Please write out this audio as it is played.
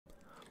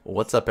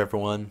What's up,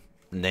 everyone?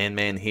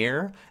 NanMan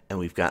here, and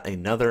we've got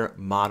another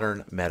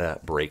modern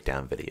meta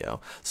breakdown video.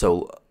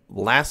 So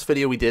last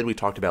video we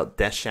talked about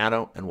Death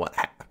Shadow and what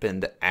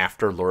happened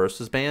after Lurrus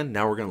was banned.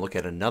 Now we're going to look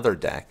at another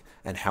deck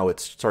and how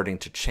it's starting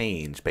to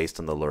change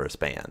based on the Lurrus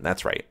ban.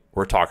 That's right,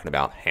 we're talking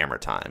about Hammer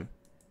Time.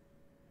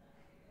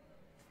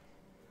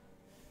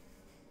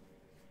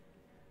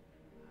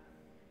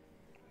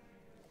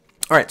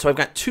 All right, so I've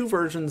got two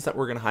versions that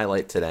we're going to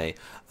highlight today.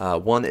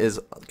 One is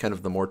kind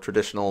of the more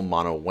traditional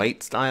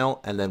mono-white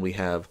style, and then we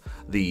have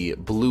the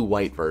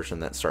blue-white version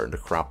that's starting to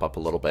crop up a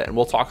little bit. And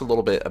we'll talk a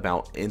little bit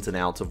about ins and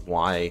outs of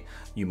why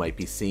you might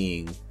be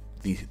seeing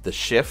the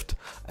shift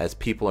as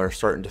people are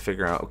starting to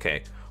figure out,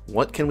 okay,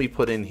 what can we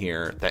put in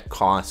here that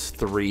costs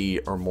 3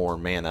 or more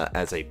mana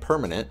as a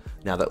permanent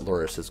now that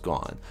Lurrus is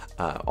gone?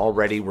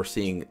 Already we're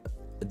seeing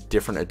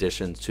different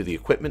additions to the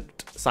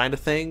equipment side of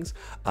things.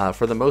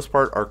 For the most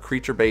part, our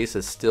creature base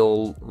is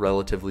still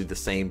relatively the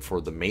same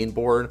for the main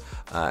board,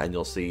 and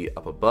you'll see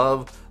up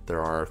above there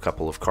are a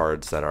couple of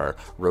cards that are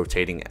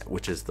rotating,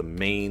 which is the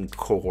main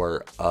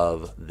core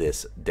of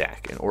this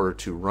deck. In order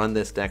to run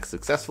this deck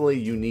successfully,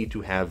 you need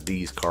to have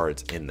these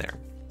cards in there.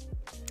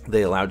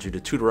 They allowed you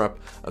to tutor up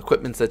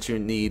equipments that you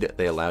need.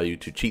 They allow you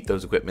to cheat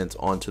those equipments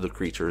onto the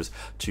creatures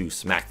to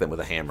smack them with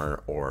a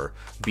hammer or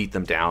beat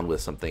them down with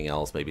something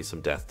else, maybe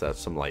some death touch,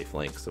 some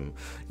lifelink, some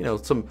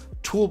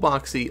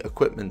toolboxy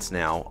equipments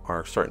now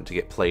are starting to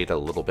get played a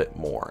little bit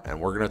more, and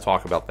we're going to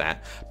talk about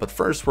that. But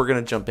first, we're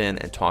going to jump in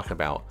and talk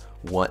about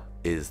what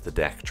is the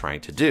deck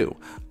trying to do.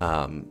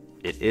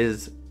 It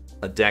is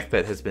a deck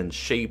that has been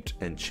shaped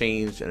and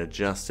changed and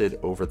adjusted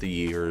over the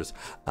years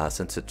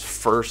since its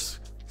first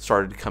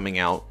started coming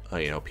out.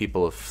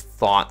 People have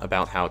thought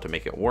about how to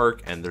make it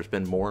work, and there's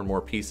been more and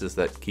more pieces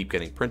that keep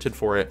getting printed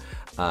for it,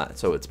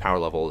 so its power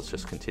level is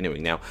just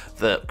continuing. Now,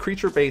 the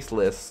creature-based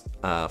lists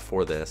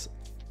for this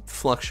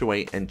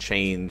fluctuate and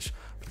change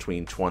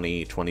between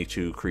 20,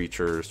 22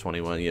 creatures,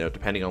 21,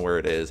 depending on where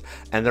it is,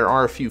 and there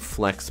are a few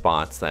flex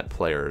spots that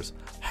players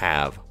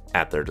have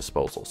at their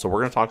disposal. So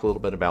we're going to talk a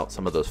little bit about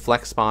some of those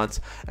flex spots,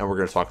 and we're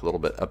going to talk a little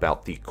bit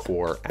about the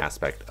core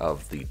aspect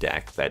of the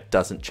deck that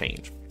doesn't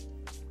change.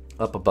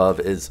 Up above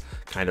is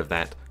kind of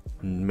that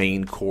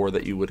main core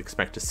that you would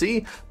expect to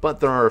see, but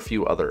there are a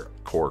few other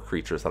core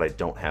creatures that I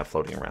don't have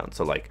floating around.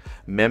 So like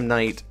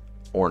Memnite,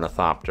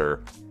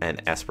 Ornithopter,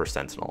 and Esper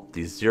Sentinel.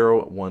 These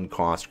 0/1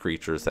 cost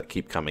creatures that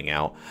keep coming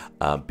out,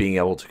 being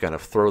able to kind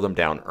of throw them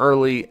down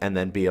early and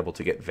then be able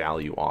to get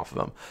value off of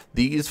them.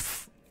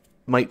 These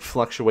might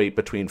fluctuate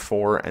between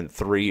 4 and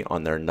 3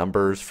 on their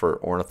numbers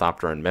for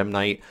Ornithopter and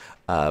Memnite,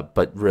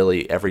 but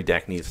really every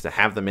deck needs to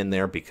have them in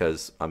there,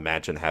 because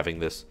imagine having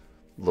this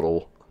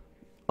little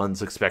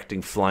unsuspecting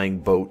flying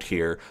boat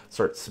here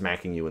start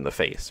smacking you in the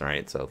face,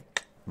 right? So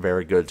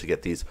very good to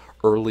get these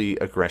early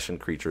aggression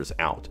creatures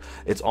out.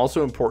 It's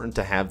also important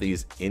to have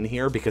these in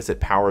here because it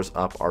powers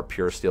up our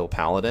Pure Steel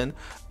Paladin,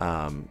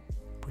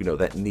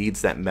 that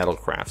needs that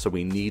metalcraft. So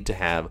we need to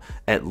have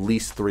at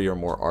least 3 or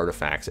more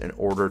artifacts in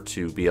order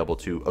to be able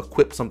to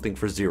equip something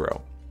for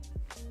 0,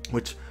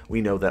 which we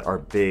know that our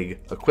big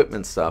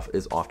equipment stuff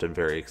is often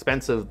very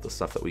expensive, the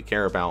stuff that we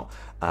care about.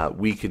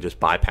 We could just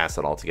bypass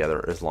it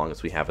altogether as long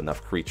as we have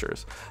enough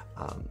creatures.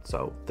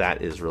 So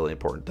that is really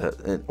important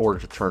in order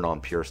to turn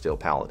on Pure Steel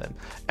Paladin.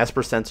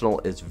 Esper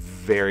Sentinel is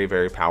very,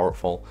 very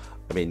powerful.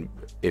 I mean,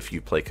 if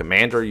you play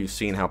Commander, you've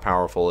seen how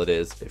powerful it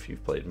is. If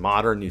you've played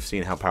Modern, you've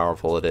seen how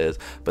powerful it is.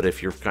 But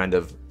if you're kind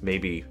of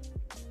maybe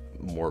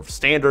more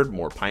standard,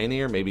 more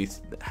pioneer, maybe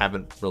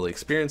haven't really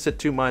experienced it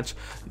too much,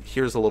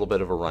 here's a little bit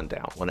of a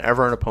rundown.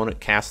 Whenever an opponent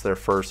casts their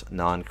first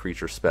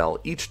non-creature spell,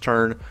 each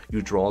turn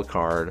you draw a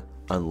card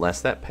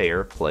unless that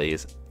player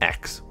plays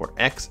X, where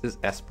X is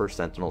Esper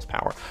Sentinel's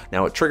power.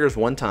 Now it triggers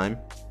 1 time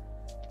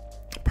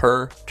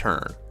per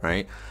turn,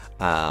 right?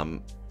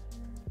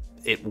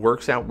 It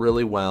works out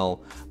really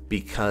well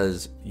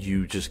because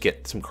you just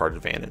get some card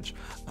advantage,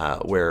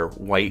 where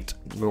white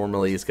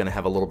normally is going to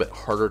have a little bit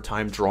harder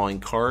time drawing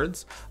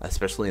cards,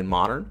 especially in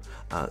Modern.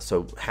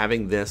 So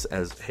having this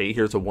as, hey,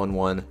 here's a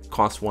 1/1,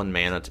 costs 1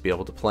 mana to be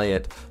able to play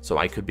it, so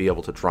I could be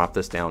able to drop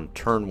this down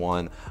turn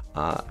 1.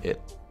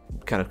 It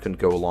kind of can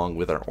go along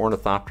with our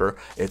Ornithopter.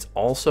 It's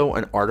also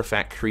an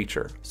artifact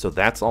creature, so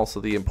that's also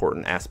the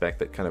important aspect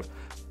that kind of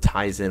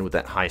ties in with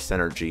that high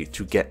synergy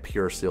to get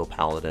Pure Steel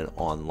Paladin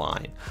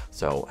online.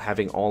 So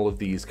having all of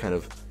these kind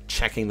of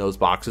checking those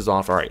boxes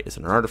off. All right, is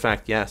it an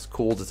artifact? Yes.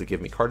 Cool. Does it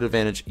give me card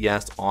advantage?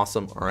 Yes.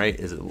 Awesome. All right,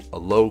 is it a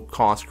low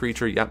cost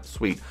creature? Yep.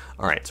 Sweet.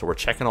 All right, so we're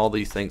checking all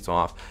these things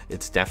off.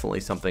 It's definitely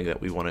something that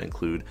we want to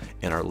include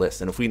in our list.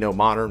 And if we know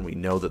Modern, we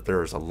know that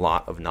there's a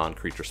lot of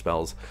non-creature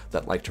spells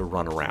that like to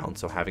run around,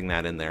 so having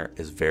that in there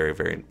is very,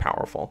 very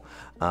powerful.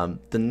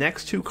 The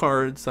next 2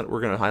 cards that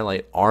we're going to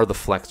highlight are the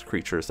flex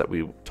creatures that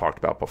we talked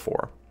about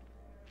before.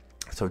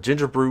 So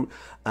Ginger Brute,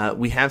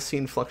 we have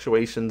seen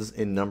fluctuations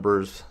in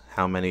numbers,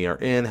 how many are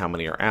in, how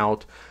many are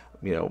out.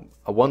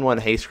 A 1/1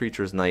 haste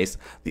creature is nice.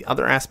 The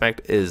other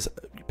aspect is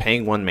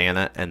paying 1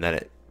 mana and that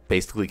it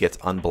basically gets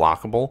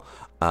unblockable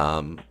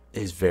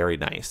is very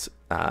nice.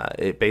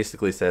 It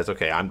basically says,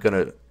 okay, I'm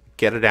going to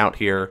get it out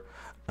here,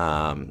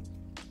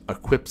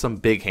 equip some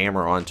big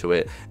hammer onto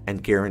it,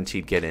 and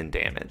guaranteed get in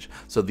damage.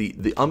 So the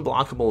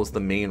unblockable is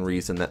the main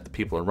reason that the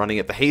people are running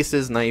it. The haste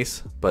is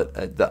nice, but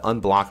the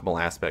unblockable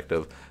aspect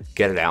of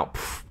get it out,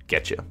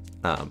 get you.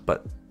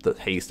 But the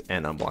haste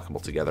and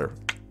unblockable together,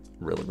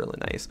 really, really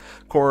nice.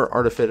 Core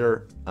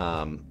Artificer,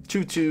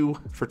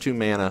 2/2 for 2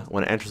 mana.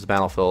 When it enters the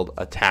battlefield,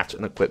 attach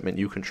an equipment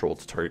you control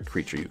to target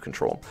creature you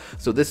control.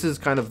 So this is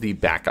kind of the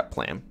backup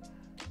plan.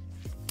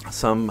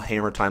 Some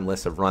Hammer Time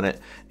lists have run it.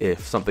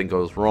 If something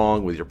goes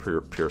wrong with your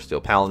Pure Steel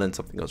Paladin,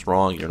 something goes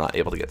wrong, you're not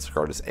able to get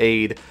Sigarda's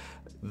Aid,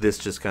 this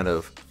just kind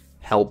of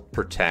help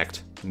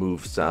protect,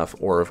 move stuff,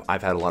 or if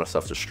I've had a lot of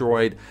stuff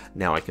destroyed,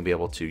 now I can be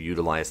able to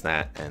utilize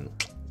that and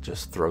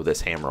just throw this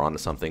hammer onto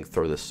something,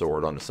 throw this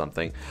sword onto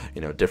something,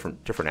 you know,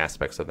 different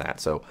aspects of that.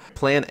 So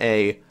plan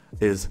A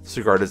is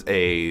Sigarda's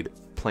Aid,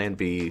 plan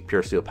B,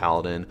 Pure Steel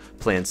Paladin,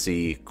 plan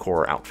C,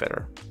 Core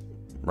Outfitter.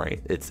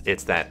 Right,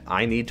 it's that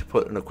I need to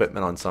put an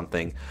equipment on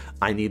something.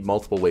 I need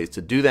multiple ways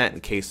to do that in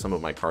case some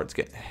of my cards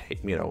get,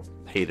 you know,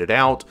 hated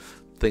out,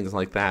 things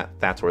like that.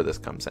 That's where this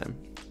comes in.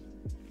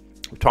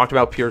 We talked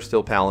about Pure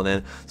Steel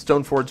Paladin.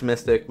 Stoneforge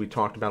Mystic, we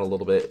talked about a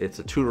little bit. It's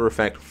a tutor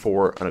effect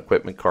for an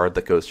equipment card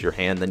that goes to your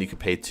hand. Then you can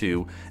pay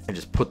 2 and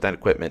just put that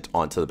equipment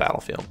onto the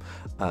battlefield.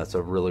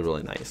 So really,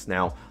 really nice.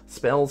 Now,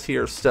 spells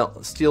here,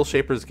 Steel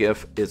Shaper's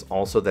Gift is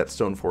also that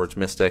Stoneforge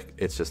Mystic.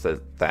 It's just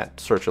that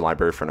search your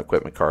library for an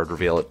equipment card,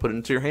 reveal it, put it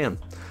into your hand.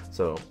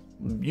 So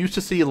used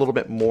to see a little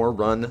bit more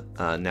run.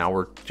 Now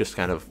we're just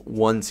kind of,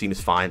 one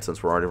seems fine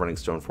since we're already running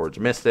Stoneforge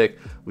Mystic.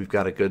 We've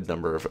got a good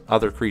number of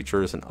other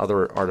creatures and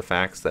other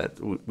artifacts that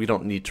we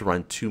don't need to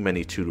run too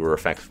many tutor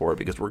effects for,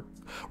 because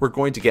we're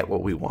going to get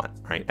what we want,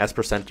 right?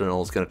 Esper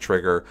Sentinel is going to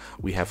trigger.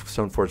 We have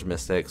Stoneforge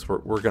Mystics. We're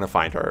going to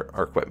find our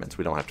equipments.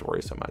 We don't have to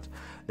worry so much.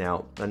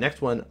 Now, the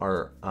next one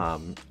are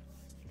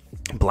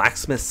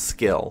Blacksmith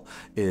Skill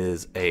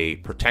is a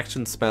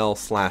protection spell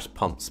 /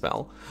 pump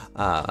spell.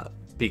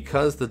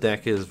 Because the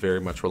deck is very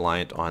much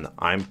reliant on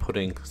I'm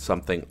putting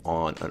something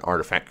on an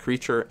artifact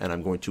creature and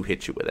I'm going to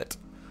hit you with it.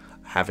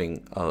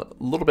 Having a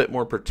little bit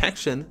more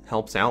protection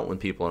helps out when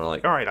people are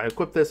like, all right, I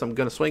equip this, I'm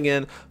going to swing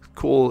in.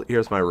 Cool,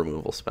 here's my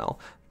removal spell.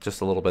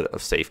 Just a little bit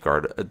of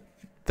safeguard.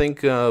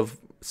 Think of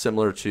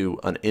similar to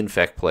an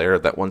infect player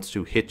that wants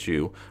to hit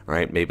you,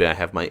 right? Maybe I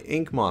have my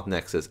Inkmoth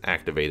Nexus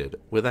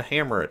activated with a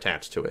hammer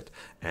attached to it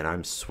and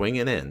I'm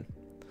swinging in.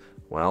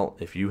 Well,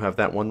 if you have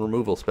that one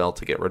removal spell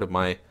to get rid of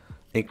my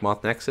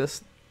Inkmoth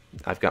Nexus,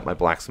 I've got my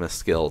Blacksmith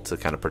Skill to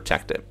kind of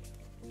protect it.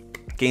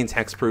 Gains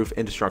hexproof,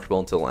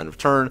 indestructible until the end of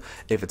turn.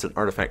 If it's an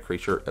artifact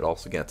creature, it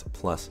also gets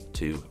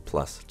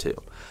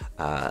 +2/+2.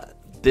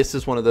 This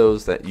is one of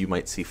those that you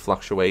might see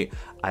fluctuate.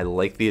 I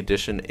like the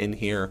addition in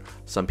here.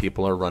 Some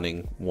people are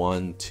running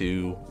 1,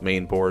 2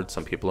 main board.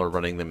 Some people are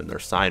running them in their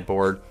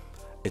sideboard.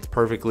 It's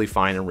perfectly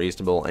fine and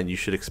reasonable, and you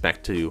should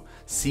expect to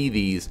see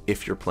these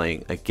if you're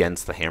playing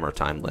against the Hammer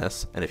Time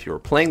list. And if you were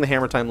playing the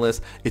Hammer Time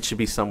list, it should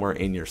be somewhere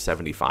in your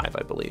 75,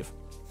 I believe.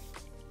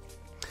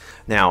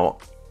 Now,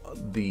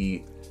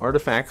 the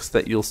artifacts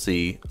that you'll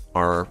see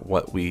are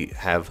what we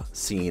have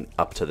seen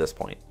up to this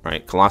point,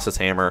 right? Colossus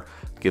Hammer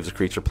gives a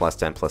creature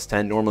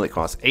 +10/+10. Normally it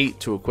costs 8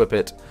 to equip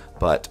it,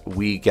 but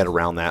we get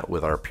around that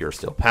with our Pure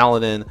Steel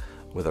Paladin,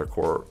 with our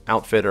Core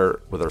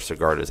Outfitter, with our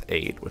Sigarda's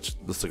Aid, which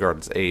the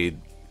Sigarda's Aid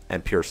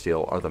and Pure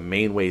Steel are the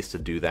main ways to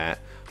do that,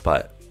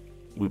 but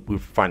we're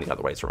finding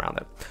other ways around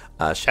it.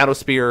 Shadow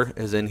Spear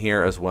is in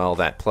here as well,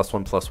 that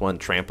 +1/+1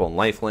 trample and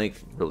lifelink,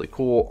 really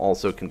cool.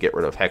 Also can get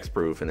rid of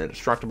hexproof and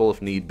indestructible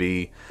if need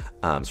be.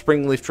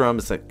 Springleaf Drum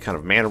is a kind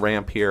of mana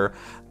ramp here.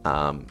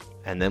 And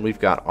then we've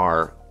got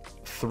our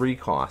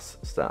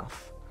 3-cost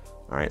stuff.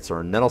 All right, so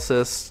our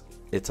Nettlecyst,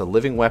 it's a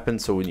living weapon,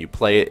 so when you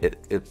play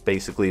it, it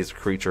basically is a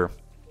creature.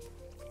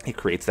 It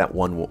creates that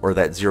 1 or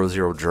that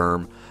 0/0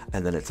 germ,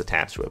 and then it's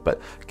attached to it. But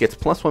it gets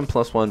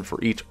 +1/+1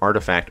 for each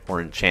artifact or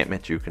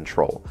enchantment you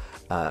control.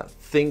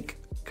 Think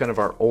kind of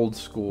our old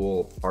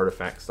school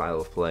artifact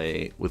style of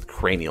play with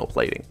cranial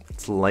plating.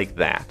 It's like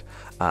that.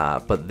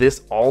 But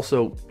this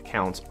also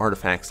counts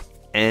artifacts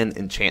and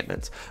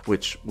enchantments,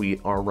 which we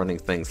are running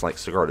things like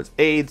Sigarda's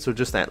Aid, so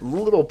just that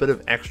little bit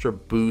of extra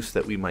boost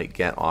that we might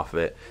get off of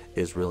it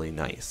is really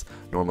nice.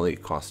 Normally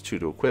it costs 2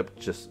 to equip,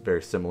 just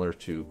very similar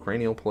to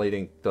cranial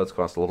plating. It does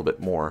cost a little bit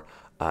more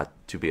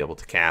to be able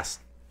to cast.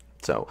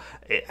 So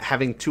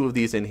having 2 of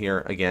these in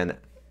here, again,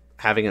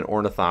 having an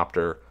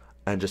Ornithopter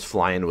and just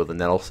flying with a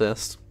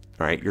Nettlecyst,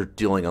 all right, you're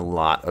dealing a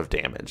lot of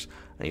damage.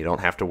 And you don't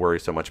have to worry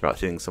so much about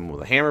hitting someone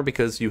with a hammer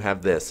because you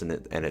have this,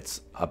 and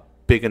it's a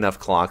big enough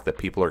clock that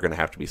people are going to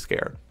have to be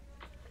scared.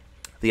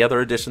 The other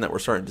addition that we're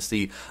starting to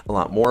see a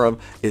lot more of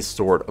is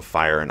Sword of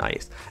Fire and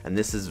Ice. And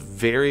this is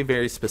very,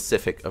 very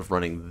specific of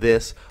running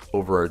this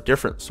over a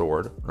different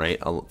sword,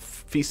 right?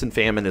 Feast and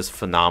Famine is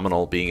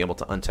phenomenal, being able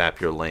to untap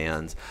your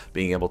lands,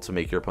 being able to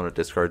make your opponent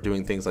discard,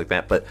 doing things like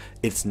that, but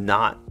it's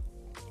not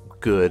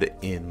good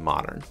in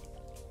Modern.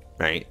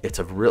 Right? It's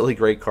a really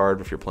great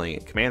card if you're playing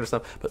in Commander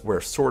stuff, but where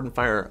Sword and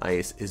Fire and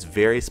Ice is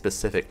very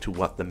specific to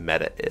what the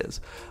meta is.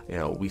 You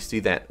know, we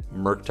see that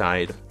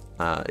Murktide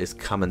is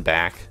coming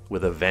back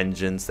with a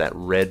vengeance. That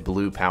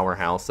red-blue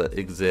powerhouse that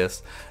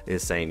exists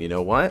is saying, you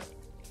know what?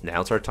 Now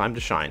it's our time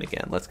to shine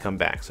again. Let's come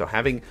back. So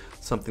having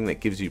something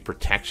that gives you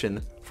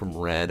protection from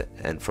red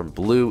and from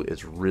blue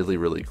is really,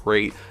 really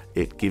great.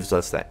 It gives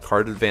us that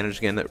card advantage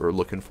again that we're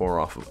looking for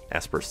off of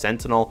Esper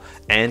Sentinel,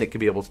 and it can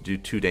be able to do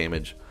 2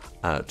 damage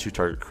to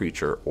target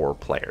creature or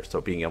player. So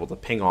being able to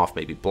ping off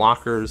maybe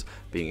blockers,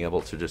 being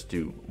able to just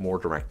do more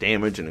direct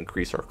damage and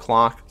increase our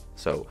clock.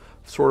 So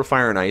Sword of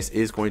Fire and Ice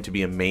is going to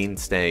be a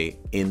mainstay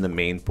in the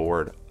main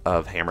board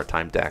of Hammer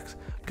Time decks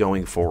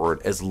going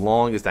forward, as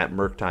long as that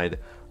Murktide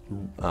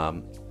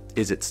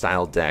Izzet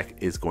style deck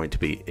is going to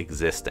be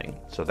existing.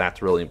 So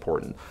that's really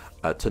important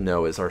to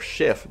know is our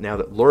shift. Now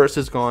that Lurrus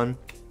is gone,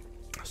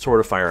 Sword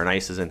of Fire and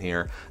Ice is in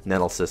here,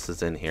 Nettlecyst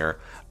is in here.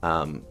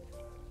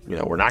 You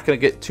know, we're not going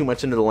to get too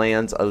much into the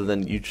lands, other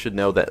than you should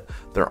know that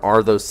there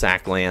are those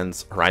sack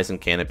lands, Horizon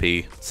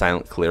Canopy,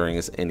 Silent Clearing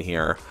is in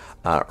here,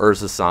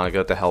 Urza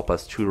Saga to help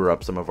us tutor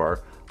up some of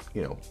our,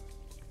 you know,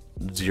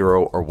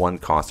 0 or 1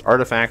 cost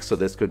artifacts. So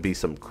this could be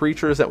some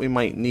creatures that we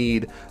might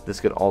need. This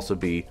could also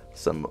be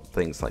some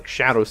things like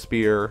Shadow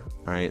Spear,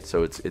 right?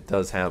 So it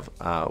does have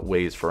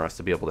ways for us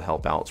to be able to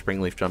help out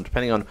Springleaf Jump,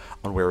 depending on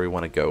where we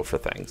want to go for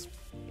things.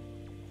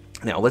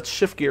 Now let's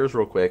shift gears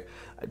real quick.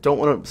 I don't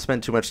want to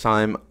spend too much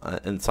time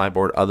in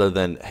Sideboard other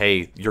than,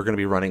 hey, you're going to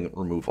be running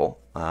removal.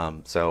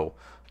 So,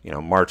 you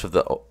know, March of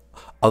the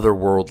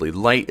Otherworldly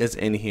Light is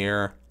in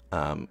here.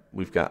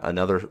 We've got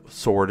another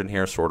sword in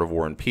here, Sword of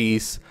War and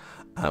Peace.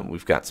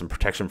 We've got some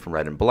protection from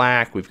red and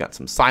black. We've got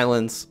some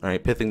silence,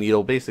 right? Pithing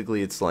Needle.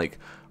 Basically, it's like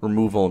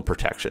removal and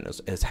protection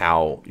is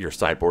how your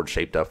sideboard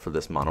shaped up for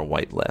this mono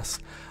white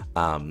list.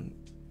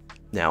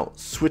 Now,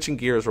 switching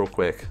gears real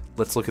quick,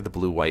 let's look at the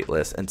blue-white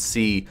list and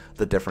see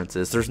the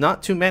differences. There's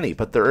not too many,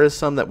 but there is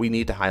some that we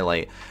need to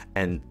highlight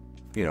and,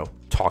 you know,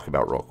 talk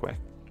about real quick.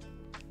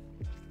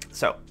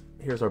 So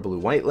here's our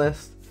blue-white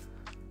list.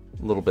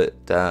 A little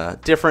bit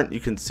different. You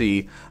can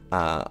see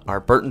our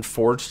Burton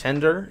Forge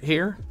Tender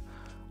here.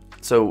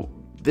 So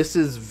this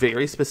is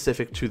very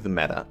specific to the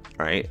meta,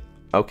 right?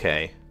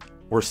 Okay,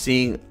 we're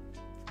seeing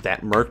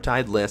that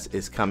Murktide list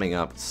is coming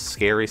up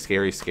scary,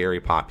 scary,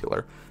 scary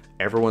popular.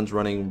 Everyone's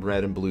running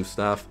red and blue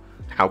stuff.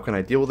 How can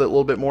I deal with it a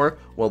little bit more?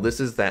 Well, this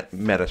is that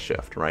meta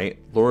shift, right?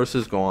 Lurrus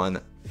is gone.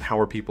 How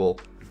are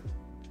people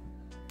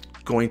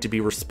going to be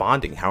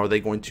responding? How are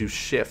they going to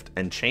shift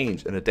and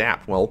change and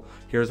adapt? Well,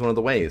 here's one of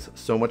the ways.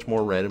 So much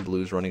more red and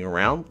blues running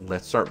around.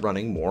 Let's start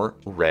running more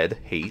red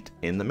hate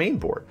in the main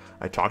board.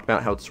 I talked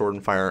about how Sword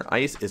and Fire and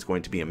Ice is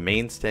going to be a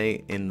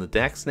mainstay in the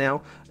decks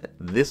now.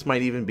 This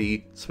might even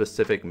be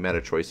specific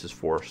meta choices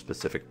for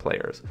specific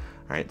players.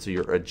 All right, so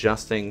you're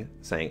adjusting,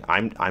 saying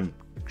I'm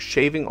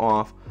shaving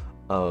off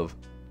of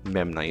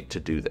Memnite to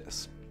do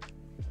this,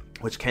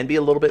 which can be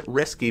a little bit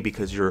risky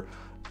because you're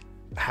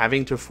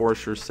having to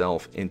force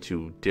yourself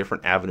into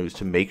different avenues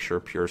to make sure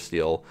Pure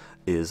Steel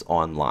is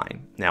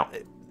online. Now,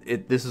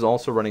 this is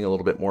also running a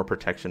little bit more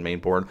protection main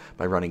board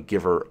by running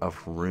Giver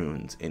of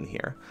Runes in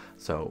here.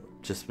 So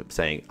just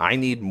saying, I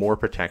need more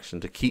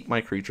protection to keep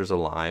my creatures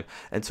alive.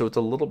 And so it's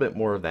a little bit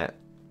more of that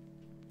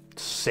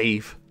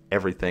save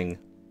everything.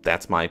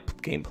 That's my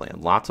game plan.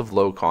 Lots of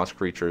low cost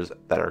creatures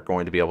that are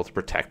going to be able to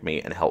protect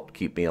me and help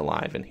keep me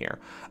alive in here.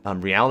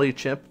 Reality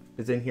Chip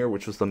is in here,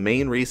 which was the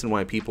main reason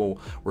why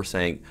people were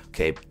saying,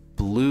 okay,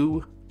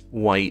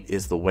 blue-white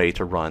is the way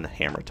to run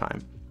Hammer Time.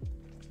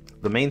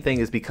 The main thing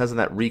is because of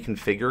that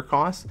reconfigure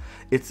cost,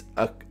 it's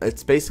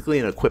basically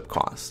an equip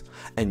cost,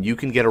 and you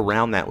can get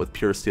around that with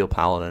Pure Steel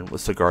Paladin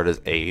with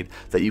Sigarda's Aid,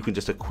 that you can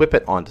just equip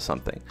it onto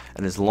something,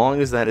 and as long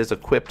as that is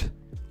equipped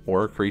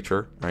or a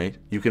creature, right,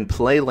 you can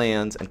play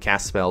lands and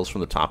cast spells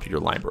from the top of your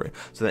library.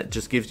 So that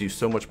just gives you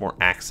so much more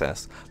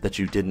access that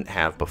you didn't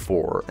have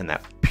before in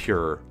that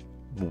pure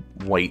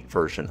white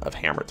version of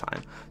Hammer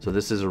Time. So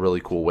this is a really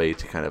cool way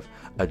to kind of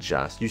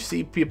adjust. You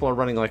see people are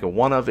running like a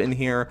one of in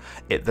here.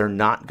 They're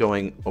not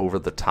going over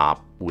the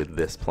top with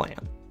this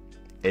plan.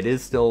 It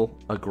is still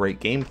a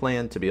great game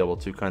plan to be able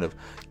to kind of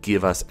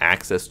give us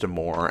access to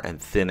more and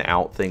thin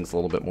out things a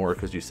little bit more,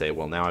 because you say,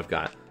 well, now I've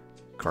got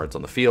cards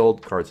on the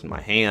field, cards in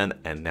my hand,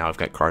 and now I've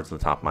got cards on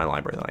the top of my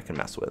library that I can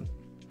mess with.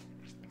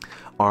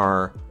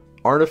 Our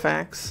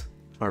artifacts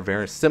are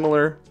very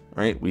similar,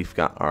 right? We've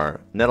got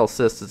our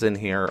Nettlecyst is in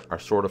here, our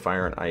Sword of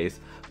Fire and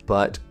Ice,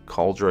 but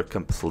Cauldron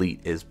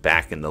Complete is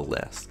back in the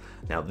list.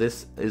 Now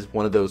this is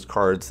one of those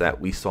cards that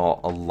we saw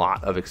a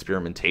lot of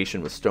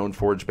experimentation with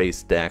Stoneforge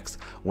based decks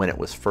when it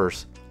was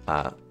first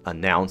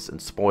announced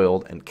and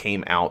spoiled and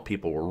came out.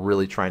 People were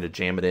really trying to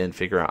jam it in,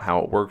 figure out how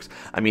it works.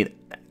 I mean,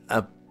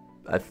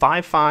 a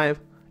 5/5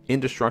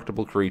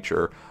 indestructible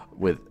creature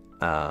with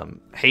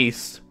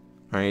haste,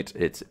 right?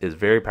 Is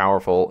very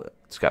powerful.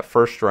 It's got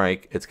first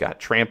strike, it's got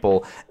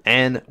trample,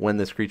 and when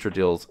this creature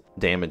deals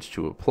damage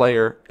to a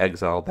player,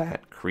 exile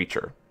that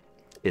creature.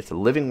 It's a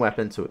living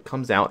weapon, so it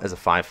comes out as a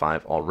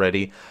 5/5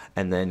 already,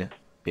 and then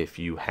if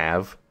you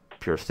have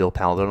Pure Steel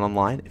Paladin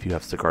online, if you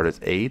have Sigarda's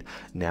Aid,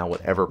 now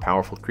whatever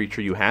powerful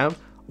creature you have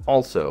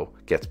also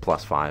gets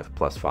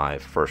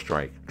 +5/+5 first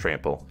strike,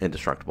 trample,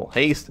 indestructible,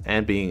 haste,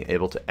 and being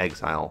able to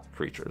exile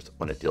creatures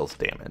when it deals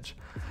damage.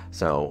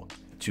 So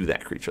to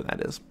that creature,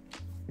 that is.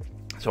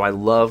 So I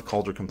love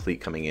Cauldron Complete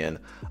coming in.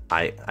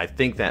 I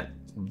think that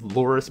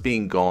Loris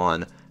being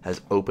gone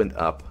has opened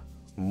up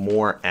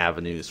more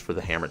avenues for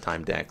the Hammer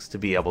Time decks to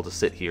be able to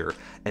sit here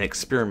and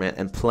experiment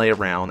and play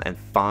around and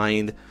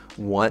find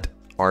what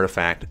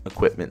artifact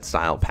equipment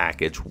style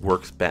package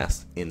works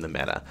best in the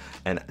meta.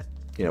 And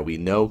you know, we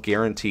know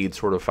guaranteed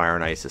sort of Fire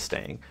and Ice is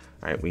staying.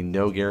 All right, we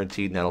know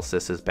guaranteed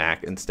Nettlecyst is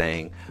back and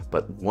staying,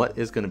 but what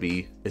is going to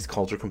be, is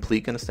Cauldron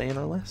Complete going to stay in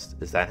our list?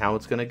 Is that how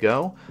it's going to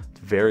go? It's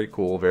very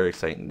cool, very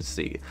exciting to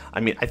see.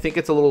 I mean, I think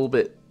it's a little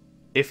bit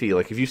iffy.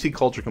 Like if you see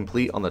Cauldron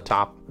Complete on the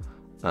top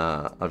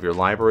of your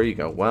library, you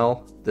go,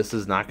 well, this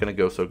is not going to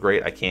go so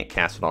great. I can't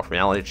cast it off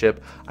Reality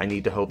Chip. I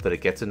need to hope that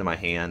it gets into my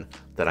hand,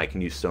 that I can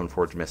use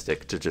Stoneforge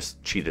Mystic to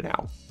just cheat it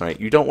out. Right?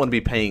 You don't want to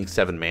be paying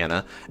 7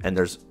 mana, and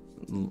there's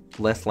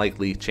less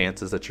likely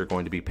chances that you're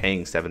going to be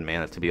paying 7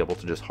 mana to be able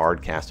to just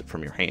hard cast it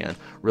from your hand.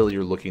 Really,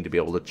 you're looking to be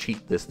able to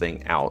cheat this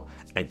thing out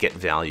and get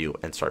value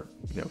and start,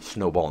 you know,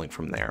 snowballing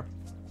from there.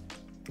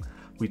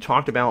 We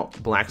talked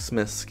about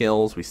Blacksmith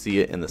skills. We see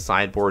it in the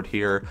sideboard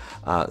here.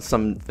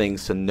 Some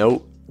things to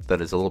note that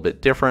is a little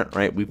bit different,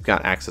 right? We've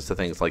got access to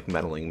things like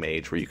Meddling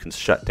Mage, where you can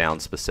shut down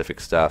specific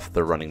stuff.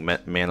 They're running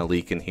Mana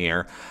Leak in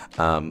here.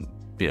 You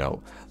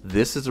know,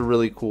 this is a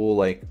really cool,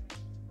 like,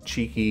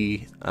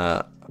 cheeky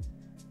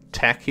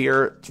tech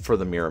here for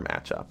the mirror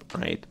matchup,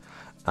 right?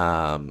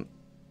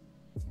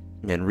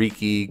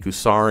 Manriki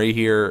Gusari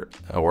here,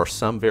 or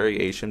some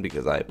variation,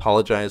 because I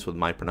apologize with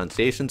my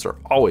pronunciations are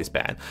always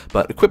bad.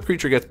 But equipped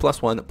creature gets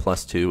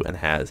 +1/+2 and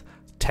has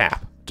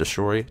tap,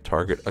 destroy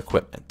target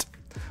equipment.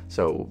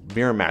 So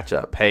mirror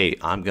matchup, hey,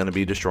 I'm going to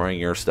be destroying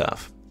your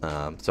stuff.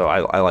 So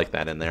I like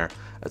that in there.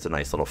 That's a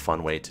nice little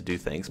fun way to do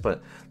things.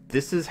 But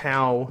this is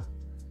how,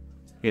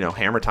 you know,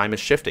 Hammer Time is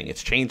shifting.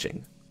 It's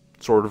changing.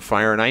 Sword of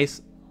Fire and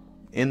Ice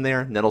in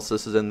there.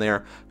 Nettlecyst is in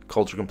there.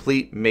 Cauldron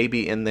Complete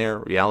maybe in there.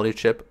 Reality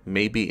Chip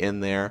maybe in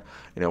there.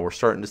 You know, we're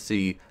starting to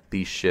see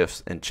these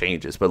shifts and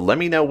changes. But let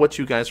me know what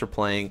you guys are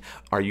playing.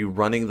 Are you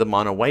running the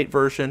mono white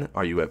version?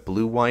 Are you at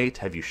blue white?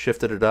 Have you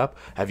shifted it up?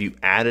 Have you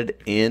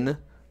added in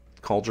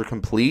Cauldron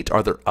Complete?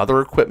 Are there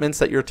other equipments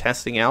that you're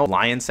testing out?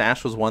 Lion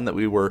Sash was one that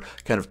we were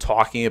kind of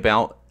talking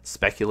about,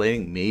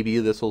 speculating maybe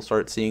this will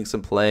start seeing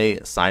some play.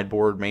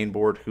 Sideboard,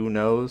 mainboard, who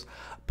knows?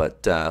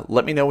 But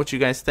let me know what you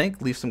guys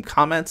think. Leave some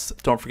comments.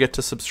 Don't forget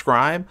to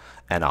subscribe,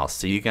 and I'll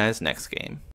see you guys next game.